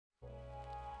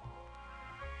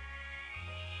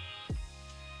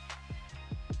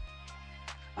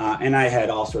And I had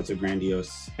all sorts of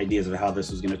grandiose ideas of how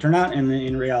this was going to turn out. And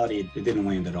in reality, it didn't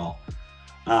land at all.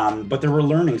 But there were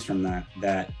learnings from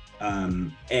that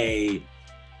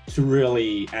to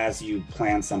really, as you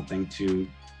plan something, to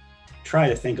try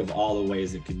to think of all the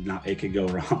ways it could go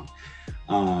wrong,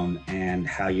 and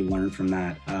how you learn from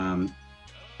that.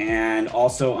 And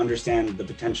also understand the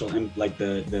potential, like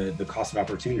the cost of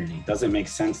opportunity. Does it make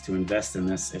sense to invest in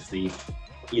this if the,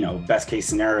 best case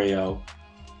scenario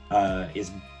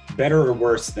is better or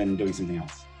worse than doing something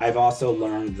else? I've also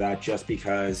learned that just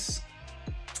because,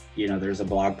 there's a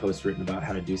blog post written about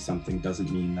how to do something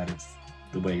doesn't mean that it's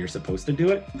the way you're supposed to do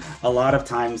it. A lot of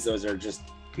times those are just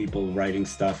people writing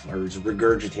stuff or just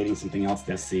regurgitating something else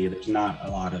they see. There's not a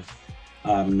lot of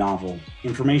novel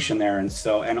information there.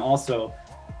 And also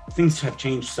things have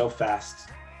changed so fast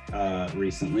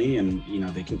recently, and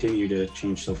they continue to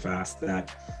change so fast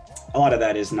that a lot of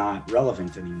that is not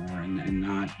relevant anymore,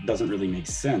 and doesn't really make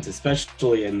sense,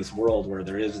 especially in this world where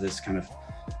there is this kind of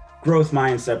growth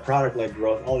mindset, product-led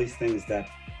growth, all these things that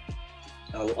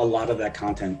a lot of that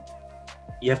content,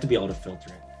 you have to be able to filter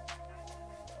it.